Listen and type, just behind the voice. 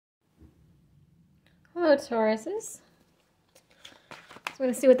Hello, Tauruses. So I'm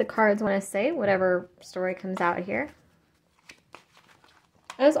going to see what the cards want to say, whatever story comes out here.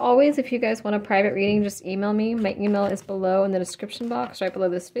 As always, if you guys want a private reading, just email me. My email is below in the description box, right below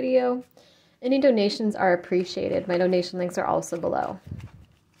this video. Any donations are appreciated. My donation links are also below.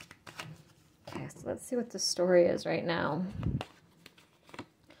 Okay, so let's see what the story is right now.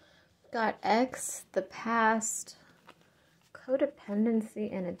 Got X, the past,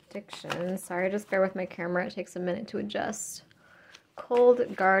 codependency, and addiction. Sorry, just bear with my camera. It takes a minute to adjust.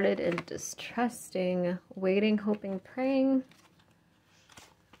 Cold, guarded, and distrusting. Waiting, hoping, praying.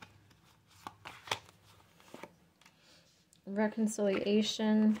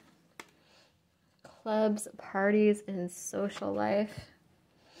 Reconciliation. Clubs, parties, and social life.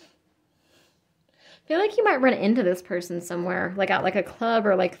 I feel like you might run into this person somewhere, like at like a club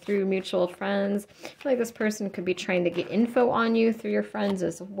or like through mutual friends. I feel like this person could be trying to get info on you through your friends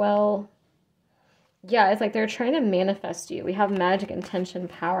as well. Yeah, it's like they're trying to manifest you. We have magic, intention,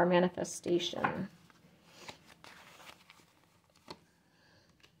 power, manifestation.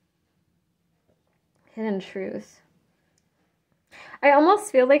 Hidden truth. I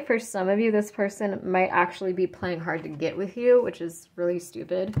almost feel like for some of you, this person might actually be playing hard to get with you, which is really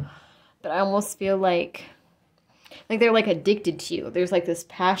stupid. But I almost feel like they're like addicted to you. There's like this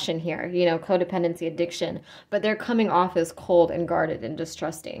passion here, you know, codependency, addiction. But they're coming off as cold and guarded and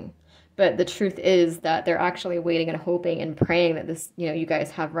distrusting. But the truth is that they're actually waiting and hoping and praying that this, you know, you guys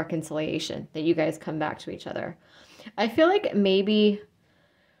have reconciliation, that you guys come back to each other. I feel like maybe,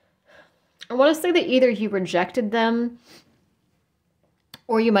 I want to say that either you rejected them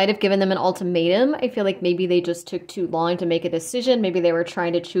or you might have given them an ultimatum. I feel like maybe they just took too long to make a decision. Maybe they were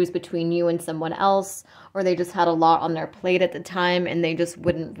trying to choose between you and someone else, or they just had a lot on their plate at the time and they just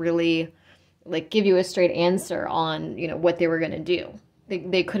wouldn't really like give you a straight answer on, you know, what they were going to do.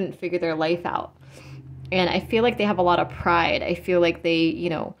 They couldn't figure their life out. And I feel like they have a lot of pride. I feel like they, you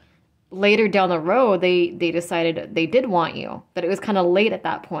know, later down the road, they decided they did want you, but it was kind of late at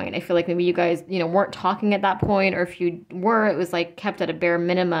that point. I feel like maybe you guys, you know, weren't talking at that point, or if you were, it was like kept at a bare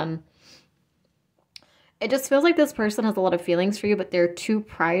minimum. It just feels like this person has a lot of feelings for you, but they're too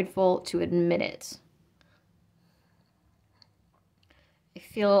prideful to admit it. I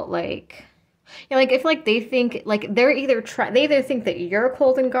feel like, yeah, like I feel like they think like they're either they either think that you're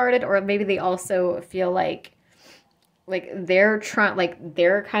cold and guarded, or maybe they also feel like they're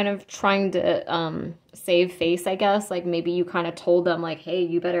kind of trying to save face, I guess. Like maybe you kind of told them like, hey,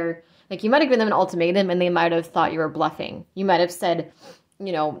 you better, like you might have given them an ultimatum and they might have thought you were bluffing. You might have said,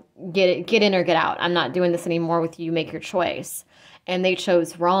 you know, get in or get out. I'm not doing this anymore with you. Make your choice. And they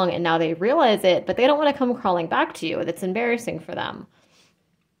chose wrong and now they realize it, but they don't want to come crawling back to you. That's embarrassing for them.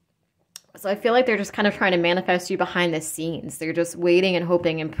 So I feel like they're just kind of trying to manifest you behind the scenes. They're just waiting and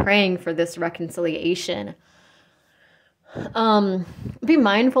hoping and praying for this reconciliation. Be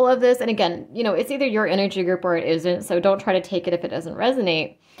mindful of this. And again, you know, it's either your energy group or it isn't. So don't try to take it if it doesn't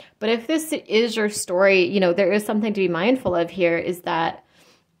resonate. But if this is your story, you know, there is something to be mindful of here, is that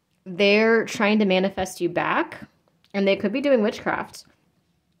they're trying to manifest you back and they could be doing witchcraft.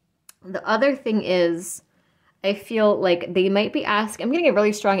 The other thing is, I feel like they might be asking, I'm getting a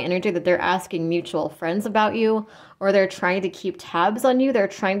really strong energy that they're asking mutual friends about you, or they're trying to keep tabs on you. They're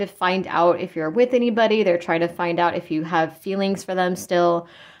trying to find out if you're with anybody. They're trying to find out if you have feelings for them still.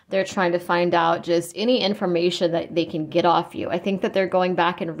 They're trying to find out just any information that they can get off you. I think that they're going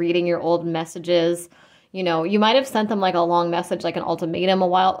back and reading your old messages. You know, you might have sent them like a long message, like an ultimatum a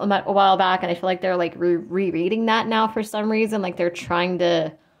while back, and I feel like they're like rereading that now for some reason. Like they're trying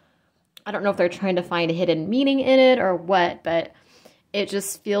to, I don't know if they're trying to find a hidden meaning in it or what, but it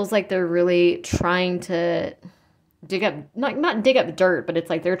just feels like they're really trying to dig up, not dig up dirt, but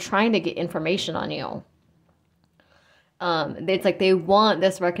it's like they're trying to get information on you. It's like they want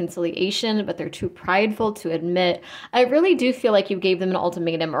this reconciliation, but they're too prideful to admit. I really do feel like you gave them an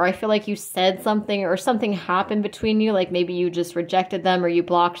ultimatum, or I feel like you said something or something happened between you. Like maybe you just rejected them, or you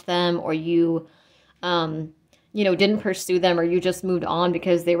blocked them, or you, you know, didn't pursue them, or you just moved on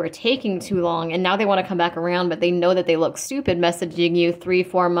because they were taking too long and now they want to come back around, but they know that they look stupid messaging you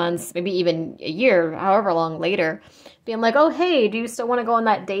 3-4 months, maybe even a year, however long later, being like, oh, hey, do you still want to go on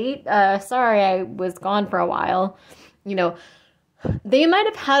that date? Sorry, I was gone for a while. You know, they might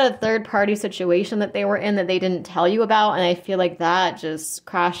have had a third-party situation that they were in that they didn't tell you about, and I feel like that just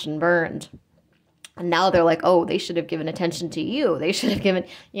crashed and burned. And now they're like, oh, they should have given attention to you. They should have given,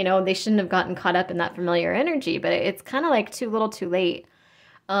 you know, they shouldn't have gotten caught up in that familiar energy. But it's kind of like too little too late.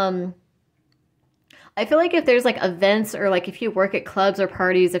 I feel like if there's like events or like if you work at clubs or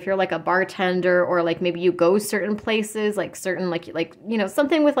parties, if you're like a bartender or like maybe you go certain places, like certain like you know,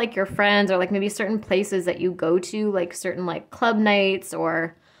 something with like your friends or like maybe certain places that you go to, like certain like club nights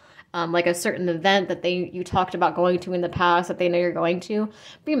or like a certain event that you talked about going to in the past that they know you're going to,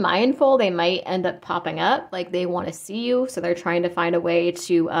 be mindful. They might end up popping up, like they want to see you, so they're trying to find a way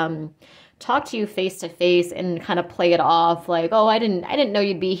to talk to you face to face and kind of play it off like, oh, I didn't know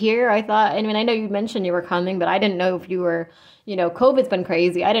you'd be here. I mean, I know you mentioned you were coming, but I didn't know if you were, you know, COVID's been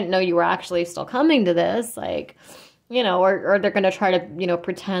crazy. I didn't know you were actually still coming to this, like, you know, or they're going to try to, you know,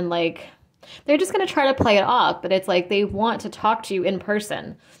 pretend like they're just going to try to play it off, but it's like they want to talk to you in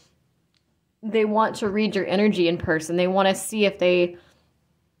person. They want to read your energy in person. They want to see if they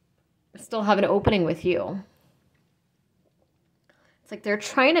still have an opening with you. It's like they're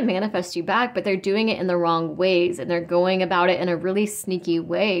trying to manifest you back, but they're doing it in the wrong ways, and they're going about it in a really sneaky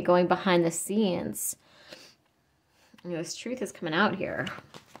way, going behind the scenes. You know, this truth is coming out here.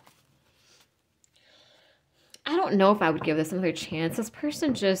 I don't know if I would give this another chance. This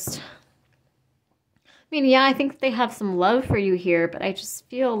person just... I mean, yeah, I think they have some love for you here, but I just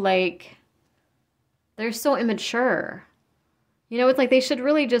feel like they're so immature. You know, it's like they should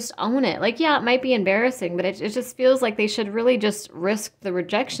really just own it. Like, yeah, it might be embarrassing, but it just feels like they should really just risk the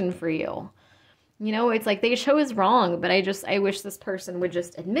rejection for you. You know, it's like they chose wrong, but I wish this person would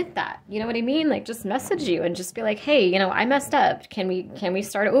just admit that. You know what I mean? Like, just message you and just be like, hey, you know, I messed up. Can we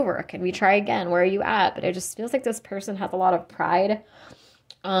start over? Can we try again? Where are you at? But it just feels like this person has a lot of pride.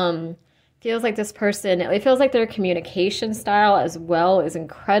 Feels like this person, it feels like their communication style as well is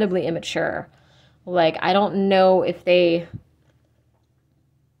incredibly immature. Like, I don't know if they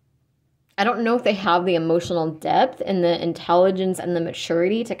have the emotional depth and the intelligence and the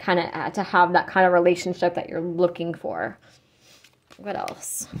maturity to kind of to have that kind of relationship that you're looking for. What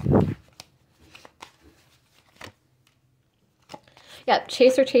else? Yeah,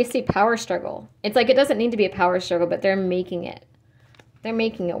 chaser chasey power struggle. It's like it doesn't need to be a power struggle, but they're making it. They're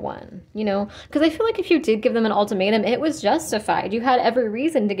making it one, you know? Because I feel like if you did give them an ultimatum, it was justified. You had every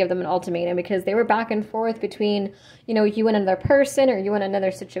reason to give them an ultimatum because they were back and forth between, you know, you and another person or you and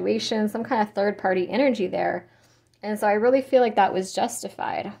another situation, some kind of third-party energy there. And so I really feel like that was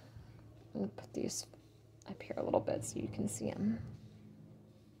justified. Let me put these up here a little bit so you can see them.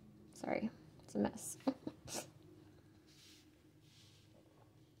 Sorry, it's a mess.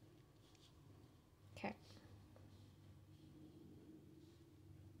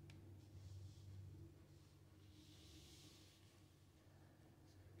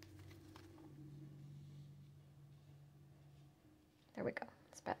 There we go.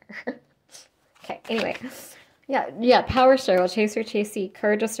 It's better. Okay, anyway. Yeah, power struggle, chaser, chasey,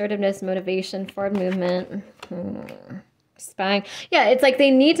 courage, assertiveness, motivation, forward movement, spying. Yeah, it's like they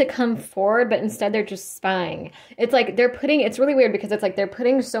need to come forward, but instead they're just spying. It's like it's really weird because it's like they're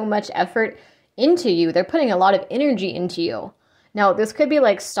putting so much effort into you. They're putting a lot of energy into you. Now, this could be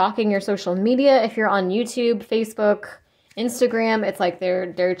like stalking your social media if you're on YouTube, Facebook, Instagram. It's like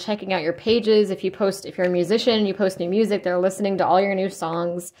they're checking out your pages. If you're a musician, you post new music, they're listening to all your new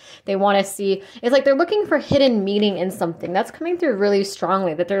songs. They want to see, it's like they're looking for hidden meaning in something. That's coming through really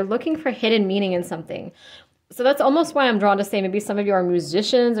strongly, that they're looking for hidden meaning in something. So that's almost why I'm drawn to say maybe some of you are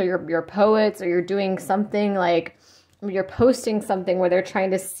musicians or you're poets or you're doing something like you're posting something where they're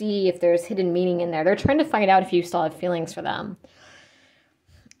trying to see if there's hidden meaning in there. They're trying to find out if you still have feelings for them.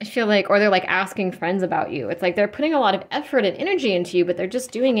 I feel like, or they're like asking friends about you. It's like they're putting a lot of effort and energy into you, but they're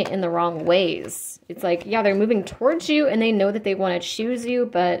just doing it in the wrong ways. It's like, yeah, they're moving towards you and they know that they want to choose you,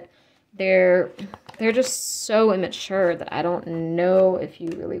 but they're just so immature that I don't know if you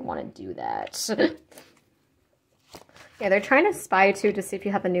really want to do that. Yeah, they're trying to spy too to see if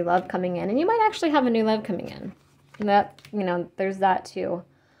you have a new love coming in, and you might actually have a new love coming in. And that, you know, there's that too.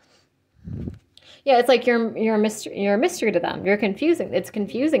 Yeah, it's like you're a mystery to them. It's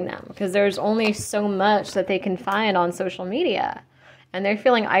confusing them because there's only so much that they can find on social media. And they're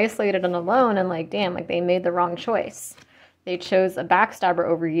feeling isolated and alone and like, damn, like they made the wrong choice. They chose a backstabber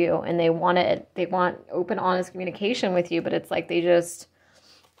over you and they want open, honest communication with you, but it's like it's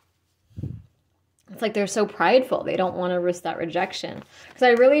like they're so prideful. They don't want to risk that rejection. Because I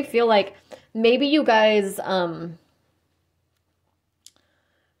really feel like maybe you guys,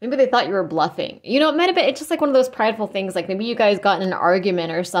 maybe they thought you were bluffing. You know, it might have been, it's just like one of those prideful things. Like maybe you guys got in an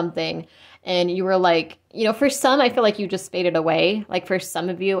argument or something and you were like, you know, for some, I feel like you just faded away. Like for some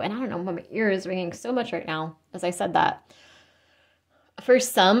of you, and I don't know, my ear is ringing so much right now as I said that. For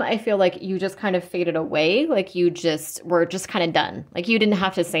some, I feel like you just kind of faded away. Like you just were just kind of done. Like you didn't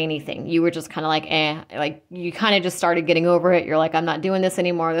have to say anything. You were just kind of like, eh. Like you kind of just started getting over it. You're like, I'm not doing this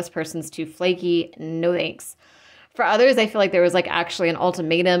anymore. This person's too flaky. No thanks. For others, I feel like there was like actually an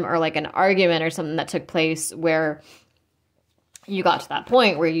ultimatum or like an argument or something that took place where you got to that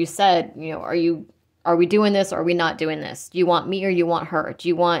point where you said, you know, are we doing this or are we not doing this? Do you want me or you want her?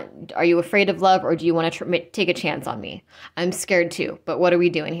 Are you afraid of love or do you want to take a chance on me? I'm scared too, but what are we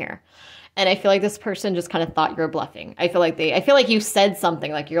doing here? And I feel like this person just kind of thought you were bluffing. I feel like you said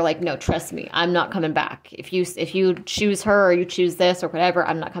something like, you're like, no, trust me, I'm not coming back. If you choose her or you choose this or whatever,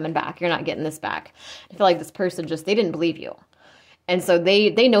 I'm not coming back. You're not getting this back. I feel like this person they didn't believe you. And so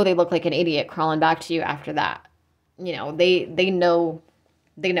they know they look like an idiot crawling back to you after that. You know, they know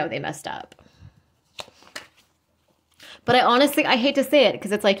they messed up. But I hate to say it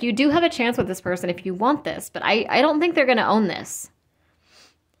because it's like you do have a chance with this person if you want this, but I don't think they're going to own this.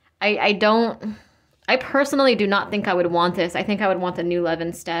 I personally do not think I would want this. I think I would want the new love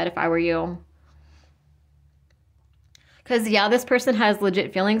instead if I were you. Because, yeah, this person has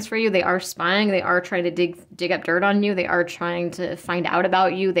legit feelings for you. They are spying. They are trying to dig up dirt on you. They are trying to find out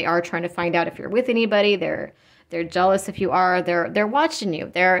about you. They are trying to find out if you're with anybody. They're jealous if you are. They're watching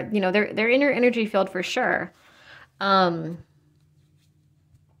you. They're in your energy field for sure. Probably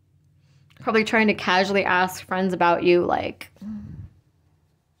trying to casually ask friends about you, like,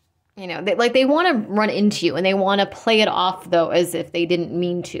 you know, they want to run into you and they want to play it off though as if they didn't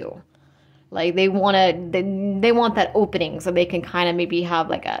mean to. Like they want that opening so they can kind of maybe have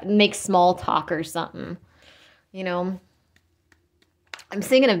like make small talk or something, you know. I'm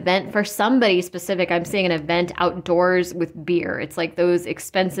seeing an event for somebody specific. I'm seeing an event outdoors with beer. It's like those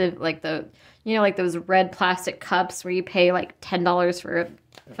expensive, like like those red plastic cups where you pay like $10 for a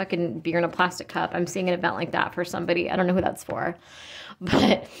fucking beer in a plastic cup. I'm seeing an event like that for somebody. I don't know who that's for,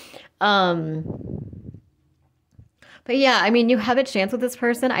 but yeah, I mean, you have a chance with this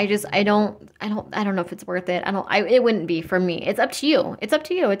person. I don't know if it's worth it. It wouldn't be for me. It's up to you.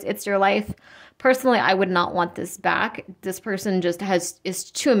 It's your life. Personally, I would not want this back. This person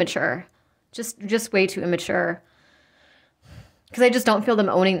is too immature. Just way too immature. Because I just don't feel them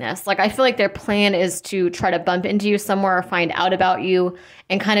owning this. Like, I feel like their plan is to try to bump into you somewhere or find out about you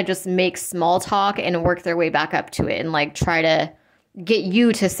and kind of just make small talk and work their way back up to it and, like, try to get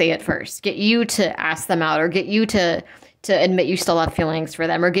you to say it first. Get you to ask them out or get you to admit you still have feelings for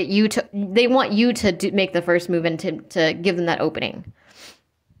them or they want you to make the first move and to give them that opening.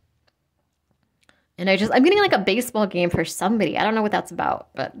 And I'm getting like a baseball game for somebody. I don't know what that's about,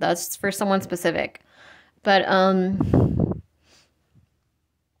 but that's for someone specific. But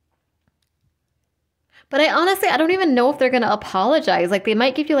I honestly, I don't even know if they're going to apologize. Like, they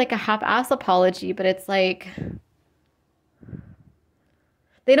might give you like a half-ass apology, but it's like,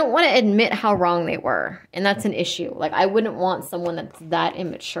 they don't want to admit how wrong they were. And that's an issue. Like, I wouldn't want someone that's that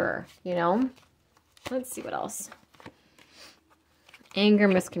immature, you know? Let's see what else. Anger,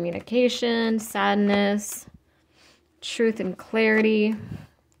 miscommunication, sadness, truth and clarity,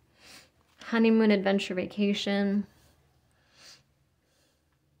 honeymoon, adventure, vacation.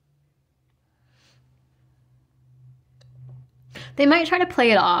 They might try to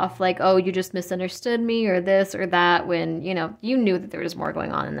play it off like, oh, you just misunderstood me or this or that when, you know, you knew that there was more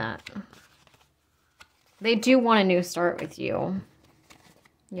going on than that. They do want a new start with you.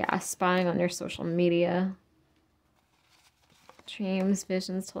 Yeah, spying on your social media. Dreams,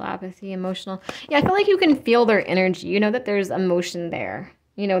 visions, telepathy, emotional. Yeah, I feel like you can feel their energy. You know that there's emotion there.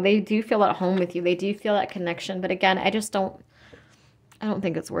 You know, they do feel at home with you. They do feel that connection. But again, I don't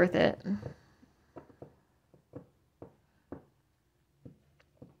think it's worth it.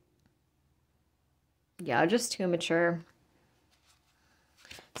 Yeah, just too immature.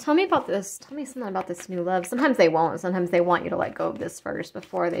 Tell me about this. Tell me something about this new love. Sometimes they won't. Sometimes they want you to let go of this first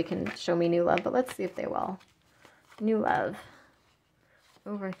before they can show me new love. But let's see if they will. New love.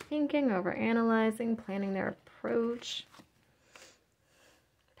 Overthinking, overanalyzing, planning their approach.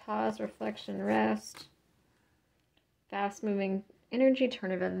 Pause, reflection, rest. Fast-moving energy,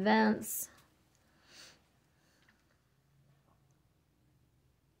 turn of events.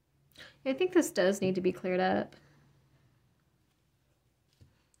 I think this does need to be cleared up.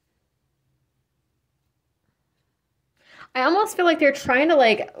 I almost feel like they're trying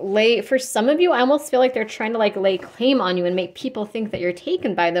to for some of you, I almost feel like they're trying to lay claim on you and make people think that you're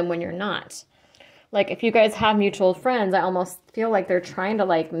taken by them when you're not. Like, if you guys have mutual friends, I almost feel like they're trying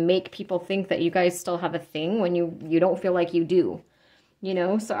to make people think that you guys still have a thing when you don't feel like you do. You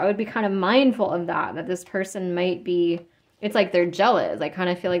know, so I would be kind of mindful of that this person might be, it's like they're jealous. I kind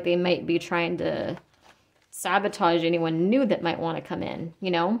of feel like they might be trying to sabotage anyone new that might want to come in, you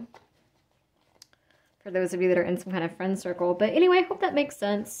know? For those of you that are in some kind of friend circle. But anyway, I hope that makes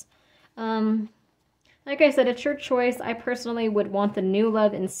sense. Like I said, it's your choice. I personally would want the new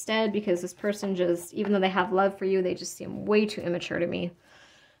love instead, because this person just, even though they have love for you, they just seem way too immature to me.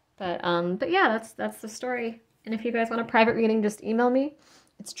 But yeah, that's the story. And if you guys want a private reading, just email me.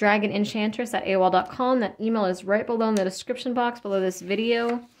 It's dragonenchantress@aol.com. That email is right below in the description box below this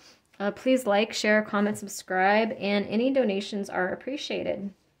video. Please like, share, comment, subscribe, and any donations are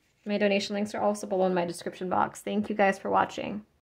appreciated. My donation links are also below in my description box. Thank you guys for watching.